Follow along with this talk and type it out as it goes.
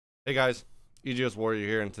Hey guys, EGS Warrior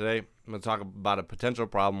here, and today I'm going to talk about a potential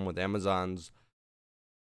problem with Amazon's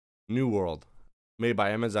New World, made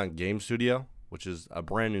by Amazon Game Studio, which is a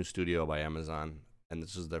brand new studio by Amazon, and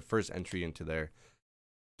this is their first entry into their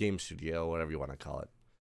game studio, whatever you want to call it.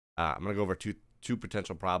 I'm going to go over two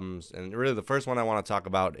potential problems, and really the first one I want to talk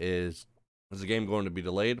about is the game going to be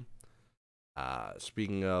delayed?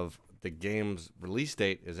 Speaking of, the game's release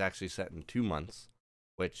date is actually set in 2 months,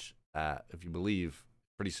 which, if you believe,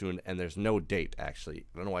 pretty soon, and there's no date actually.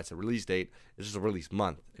 I don't know why it's a release date. It's just a release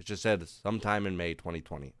month. It just said sometime in May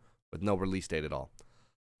 2020 with no release date at all.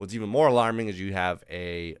 What's even more alarming is you have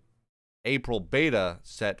a April beta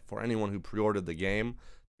set for anyone who pre-ordered the game to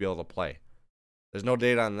be able to play. There's no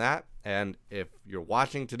date on that, and if you're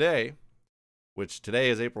watching today, which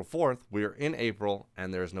today is April 4th, we're in April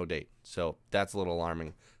and there's no date. So that's a little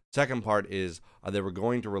alarming. Second part is they were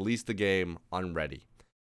going to release the game unready.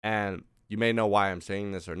 And you may know why I'm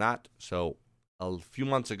saying this or not. So a few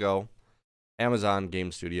months ago, Amazon Game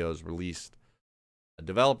Studios released a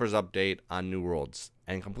developer's update on New Worlds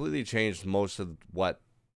and completely changed most of what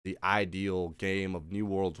the ideal game of New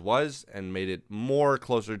Worlds was and made it more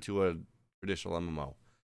closer to a traditional MMO.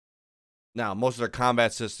 Now, most of their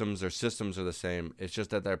combat systems, their systems are the same. It's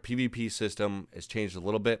just that their PvP system has changed a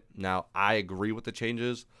little bit. Now, I agree with the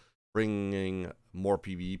changes, bringing more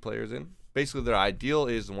PvE players in. Basically, their ideal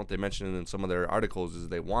is, and what they mentioned in some of their articles, is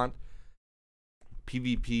they want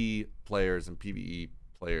PvP players and PvE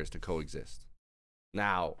players to coexist.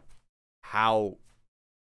 Now, how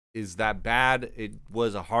is that bad? It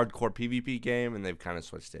was a hardcore PvP game, and they've kind of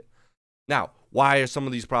switched it. Now, why are some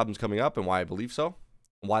of these problems coming up, and why I believe so,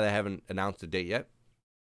 and why they haven't announced a date yet,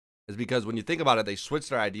 is because when you think about it, they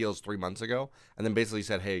switched their ideals 3 months ago, and then basically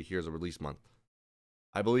said, hey, here's a release month.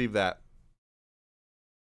 I believe that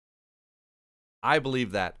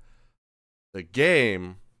the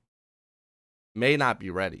game may not be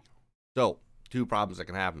ready. So, two problems that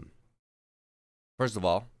can happen. First of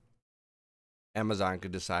all, Amazon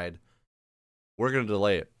could decide, we're going to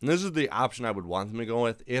delay it. And this is the option I would want them to go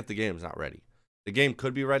with if the game's not ready. The game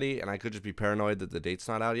could be ready, and I could just be paranoid that the date's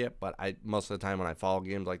not out yet, but most of the time when I follow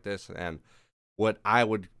games like this, and what I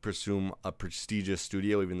would presume a prestigious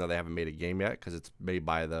studio, even though they haven't made a game yet, because it's made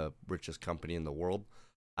by the richest company in the world,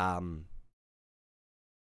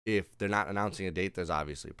 if they're not announcing a date, there's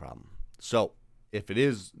obviously a problem. So if it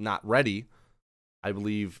is not ready, I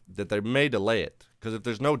believe that they may delay it. Because if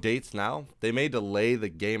there's no dates now, they may delay the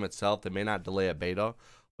game itself. They may not delay a beta,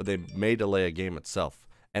 but they may delay a game itself.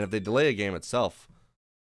 And if they delay a game itself,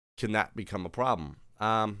 can that become a problem?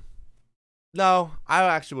 No, I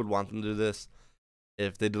actually would want them to do this.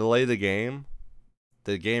 If they delay the game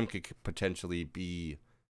could potentially be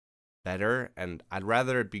better, and I'd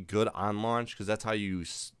rather it be good on launch, because that's how you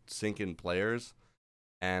sink in players,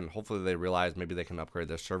 and hopefully they realize maybe they can upgrade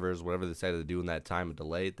their servers, whatever they say to do in that time of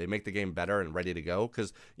delay. They make the game better and ready to go,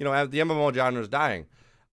 because, you know, the MMO genre is dying.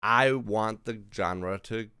 I want the genre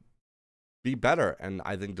to be better, and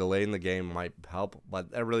I think delaying the game might help, but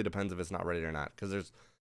it really depends if it's not ready or not, because there's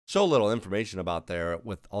so little information about there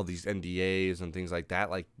with all these NDAs and things like that.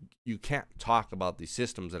 Like, you can't talk about these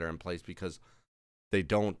systems that are in place because they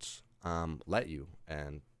don't let you,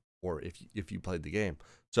 and or if you played the game.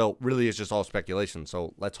 So really it's just all speculation.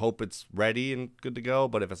 So let's hope it's ready and good to go,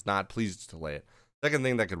 but if it's not, please delay it. Second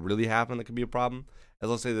thing that could really happen that could be a problem is,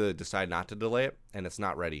 let's say they decide not to delay it and it's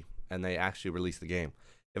not ready and they actually release the game.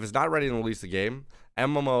 If it's not ready to release the game,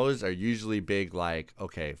 MMOs are usually big, like,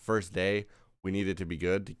 okay, first day we need it to be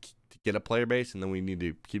good to get a player base, and then we need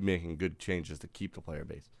to keep making good changes to keep the player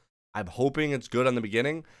base. I'm hoping it's good on the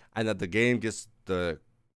beginning and that the game gets the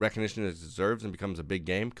recognition it deserves and becomes a big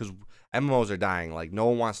game, because MMOs are dying. Like, no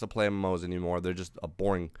one wants to play MMOs anymore. They're just a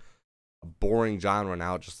boring genre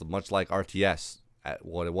now, just much like RTS,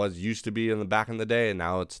 what it was used to be in the back in the day, and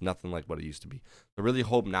now it's nothing like what it used to be. I really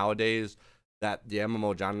hope nowadays that the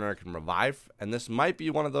MMO genre can revive, and this might be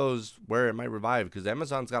one of those where it might revive, because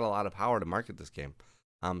Amazon's got a lot of power to market this game.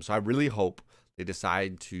 So I really hope they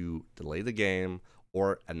decide to delay the game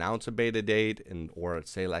or announce a beta date, and or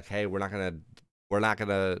say like, hey, we're not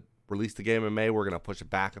gonna release the game in May. We're gonna push it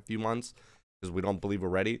back a few months because we don't believe we're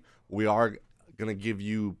ready. We are gonna give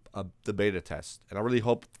you the beta test, and I really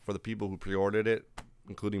hope for the people who pre-ordered it,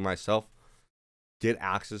 including myself, get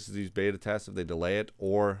access to these beta tests if they delay it,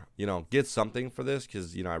 or, you know, get something for this,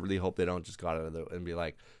 because, you know, I really hope they don't just go out of it and be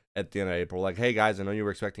like, at the end of April, like, hey guys, I know you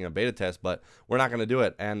were expecting a beta test, but we're not gonna do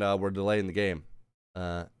it, and we're delaying the game.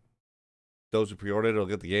 Those who pre-ordered it will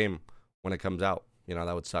get the game when it comes out. You know,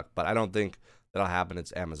 that would suck, but I don't think that'll happen.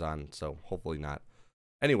 It's Amazon, so hopefully not.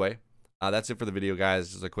 Anyway, that's it for the video,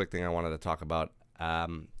 guys. Just a quick thing I wanted to talk about.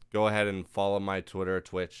 go ahead and follow my Twitter,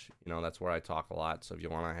 Twitch. You know, that's where I talk a lot. So if you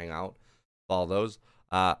want to hang out, follow those.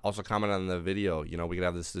 Also comment on the video. You know, we could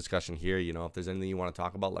have this discussion here. You know, if there's anything you want to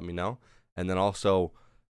talk about, let me know. And then also,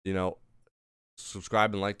 you know,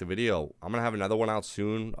 subscribe and like the video. I'm gonna have another one out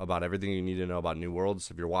soon about everything you need to know about New Worlds.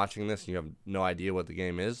 If you're watching this and you have no idea what the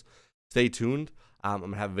game is, stay tuned. I'm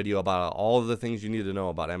gonna have a video about all of the things you need to know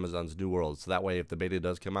about Amazon's New Worlds. So that way, if the beta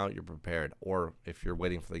does come out, you're prepared. Or if you're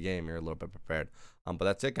waiting for the game, you're a little bit prepared. But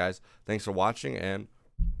that's it, guys. Thanks for watching, and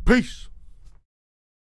peace.